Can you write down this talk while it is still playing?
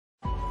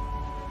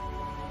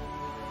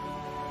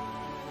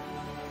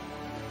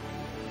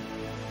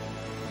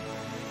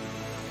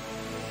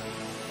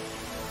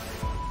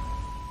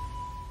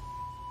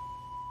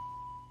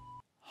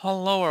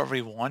Hello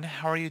everyone,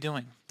 how are you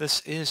doing?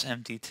 This is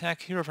MD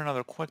Tech here for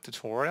another quick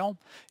tutorial.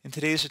 In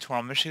today's tutorial,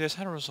 I'm going to show you guys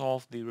how to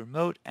resolve the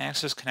remote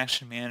access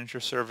connection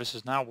manager service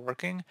is not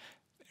working.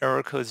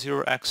 Error code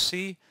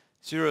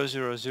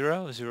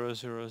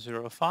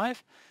 0xc0000005.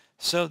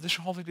 So this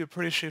should hopefully be a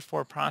pretty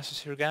straightforward process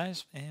here,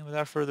 guys. And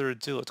without further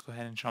ado, let's go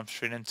ahead and jump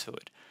straight into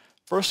it.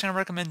 First thing I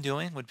recommend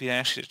doing would be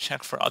actually to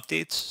check for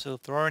updates. So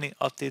if there are any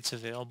updates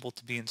available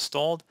to be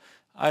installed,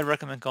 I'd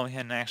recommend going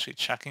ahead and actually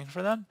checking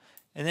for them,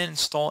 and then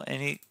install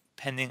any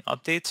pending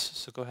updates.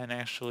 So go ahead and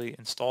actually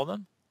install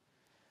them.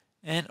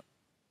 And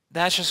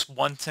that's just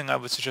one thing I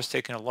would suggest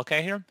taking a look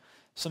at here.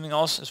 Something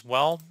else as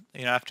well,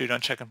 after you're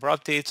done checking for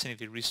updates and if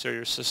you restart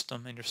your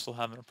system and you're still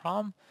having a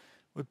problem,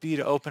 would be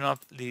to open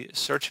up the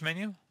search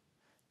menu,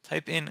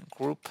 type in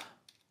group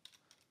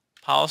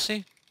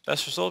policy.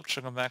 Best result,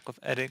 should come back with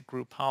edit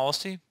group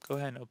policy. Go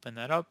ahead and open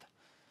that up.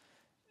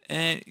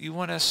 And you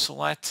want to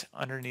select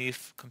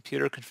underneath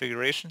computer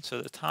configuration,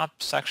 so the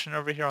top section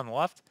over here on the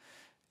left,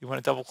 you want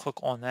to double click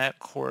on that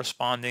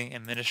corresponding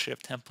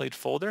administrative template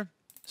folder.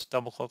 Just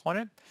double click on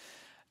it.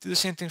 Do the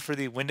same thing for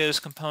the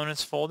Windows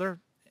components folder,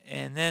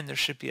 and then there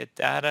should be a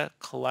data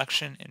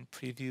collection and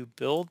preview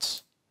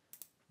builds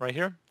right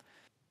here.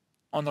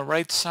 On the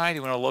right side,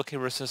 you want to locate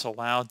where it says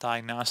allow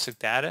diagnostic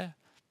data.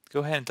 Go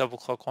ahead and double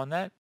click on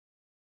that.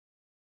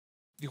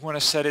 You want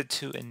to set it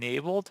to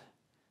enabled,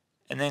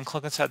 and then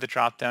click inside the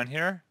drop down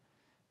here,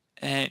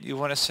 and you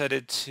want to set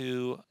it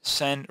to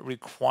send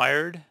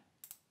required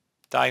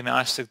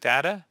diagnostic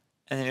data,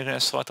 and then you're going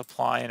to select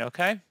apply and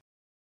OK.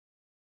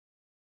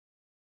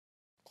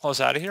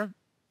 Close out of here.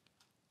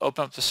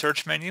 Open up the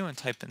search menu and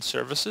type in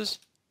services.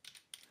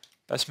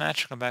 Best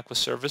match, come back with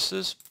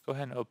services. Go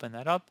ahead and open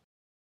that up.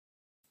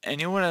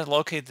 And you want to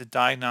locate the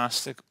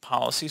diagnostic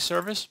policy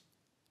service,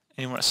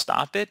 and you want to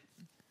stop it,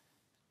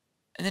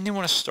 and then you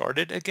want to start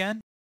it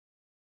again,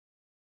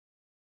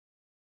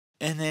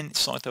 and then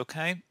select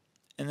OK,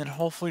 and then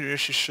hopefully your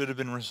issue should have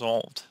been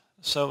resolved.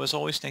 So as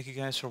always, thank you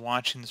guys for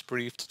watching this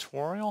brief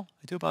tutorial.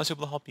 I do hope I was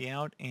able to help you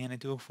out, and I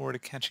do look forward to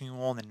catching you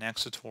all in the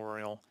next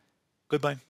tutorial. Goodbye.